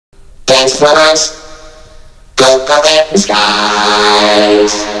Transformers, go cover the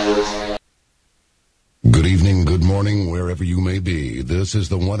skies. Good evening, good morning, wherever you may be. This is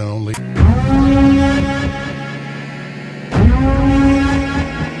the one and only...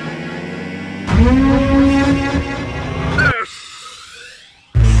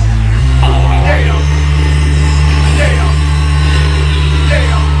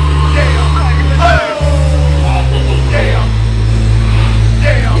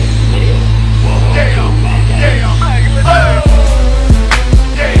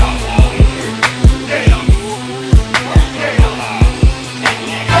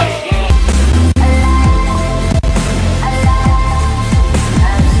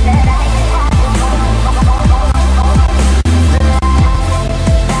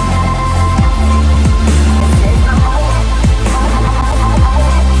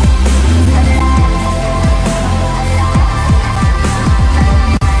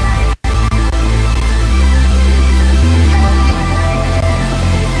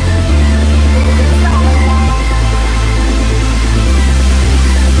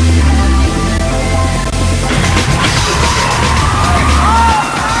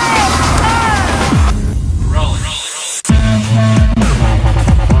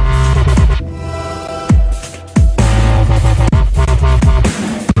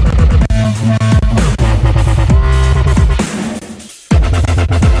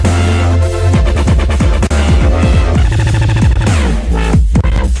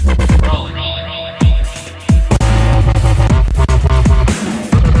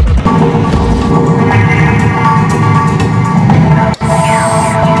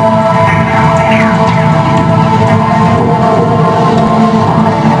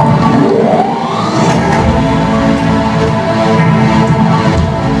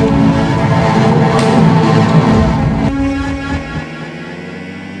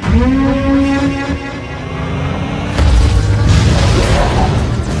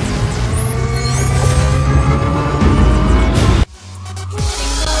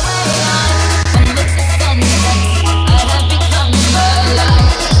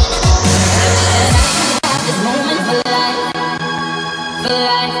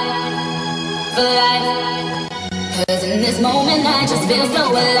 Cause in this moment I just feel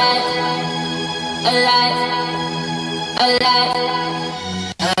so alive, alive, alive.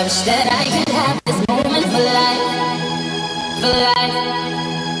 I wish that I could have this moment for life, for life,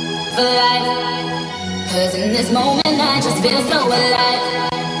 for life. Cause in this moment I just feel so alive,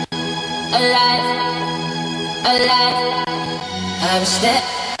 alive, alive. I wish that I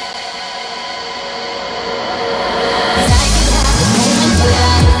could have this moment for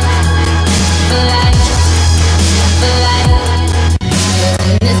life, for life.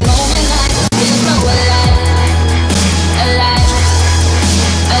 In this moment I just feel so alive, alive,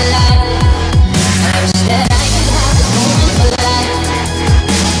 alive. I wish that I could have this moment for life,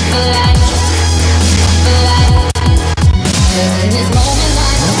 for life, for life. 'Cause in this moment I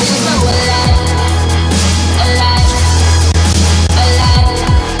just feel so alive, alive, alive.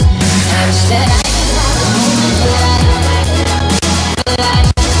 I wish that I could have this moment for life, for life,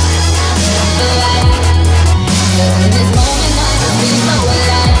 for life. 'Cause in this moment I just feel so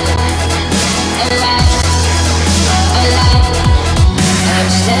alive, alive, alive. I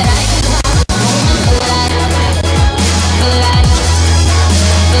wish that I could have this moment for life, for life,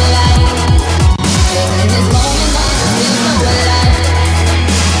 for life. 'Cause in this moment I just feel so alive,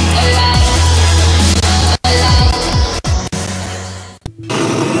 alive, alive.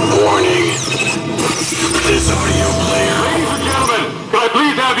 Warning. This audio player. Ladies and gentlemen, can I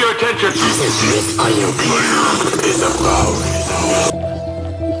please have your attention? This audio player is about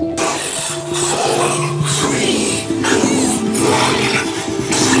 4, 3, 2, 1,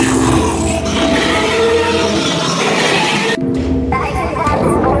 0.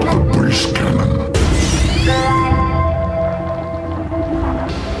 Police cannon.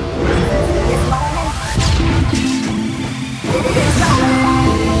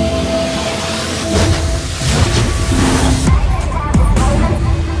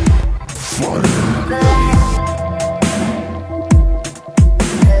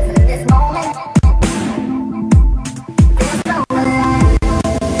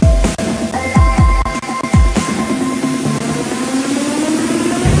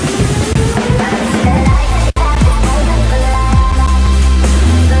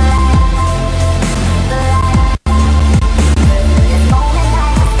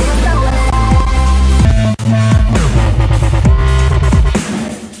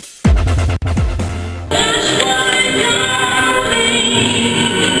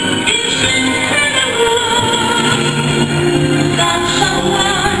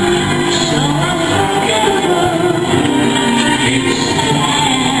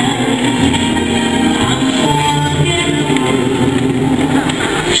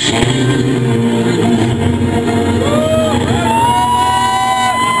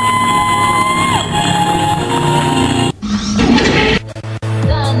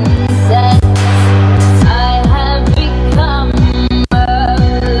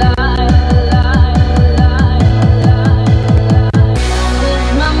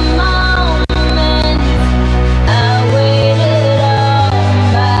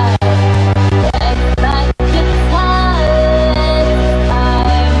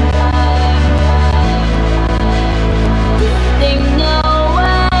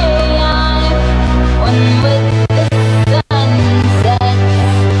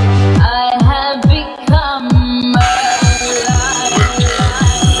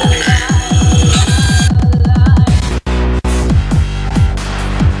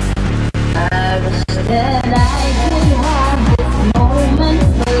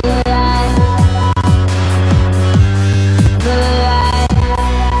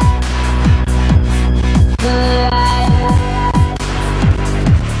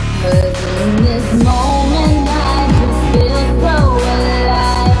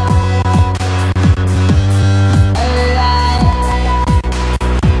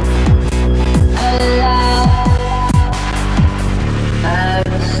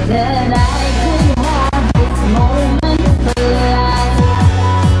 that I could have this moment for life,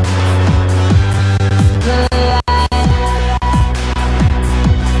 for life,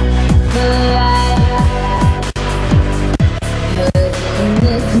 for life. But in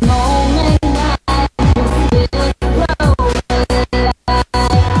this moment I just feel so alive.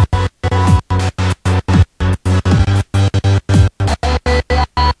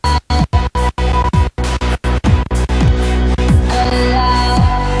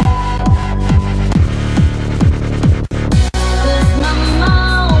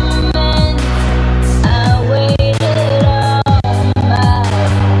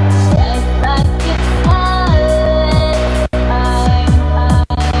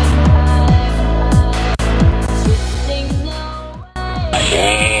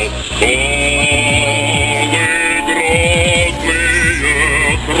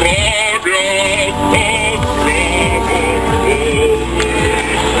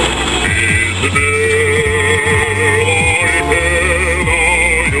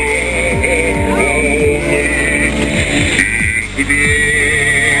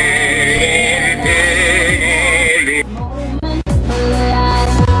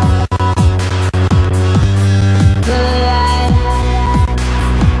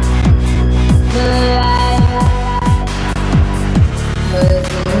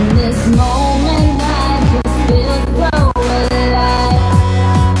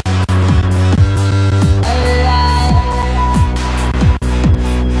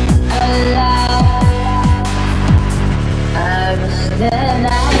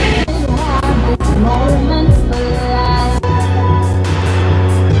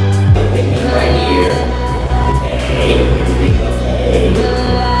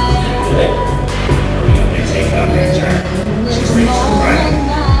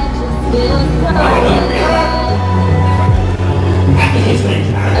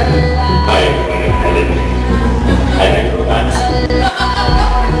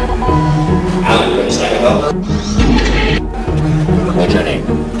 What's your name?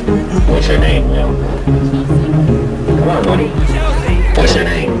 What's your name, Will? Come on, buddy. What's your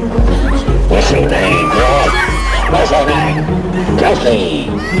name? What's your name, bro? What's your name? Chelsea.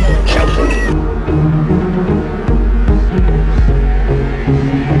 Chelsea.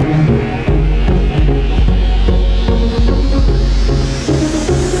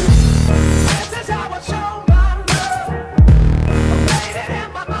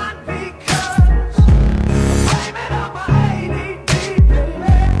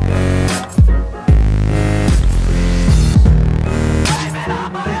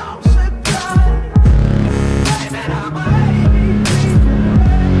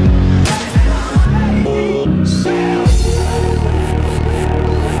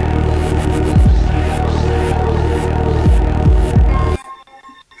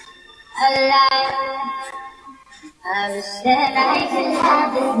 I wish that I could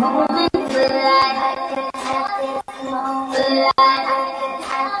have this moment for life, for life.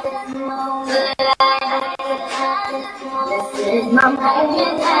 This is my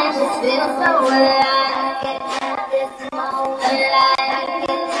moment, I just feel so alive, alive.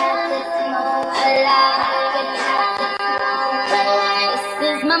 This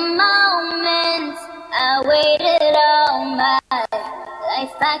is my moment, I waited all my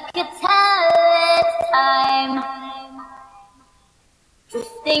life, I could tell it's time.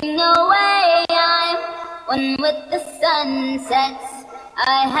 Drifting away, I'm one with the sunsets.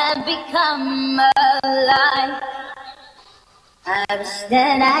 I have become alive. I wish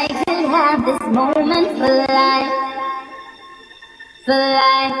that I could have this moment for life, for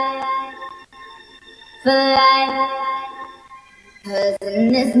life, for life. 'Cause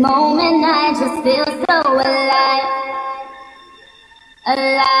in this moment I just feel so alive,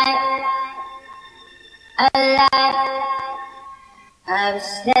 alive, alive. I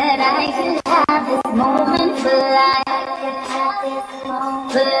wish that I could have this moment for life,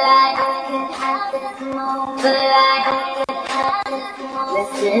 for life, for life.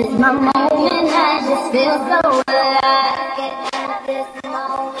 This is my moment, I just feel so alive,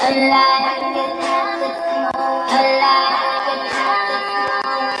 alive, alive,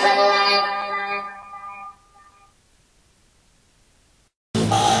 alive.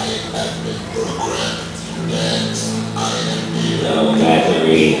 Low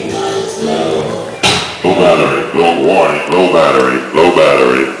battery, low. Low battery, low warning, low battery, low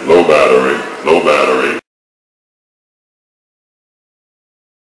battery, low battery, low battery.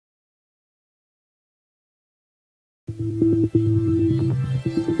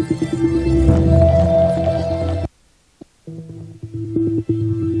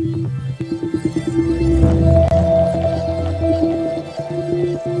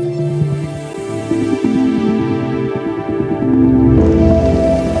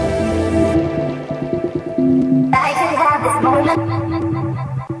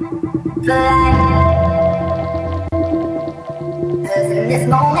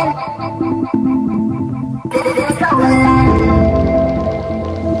 moment. This is so alive.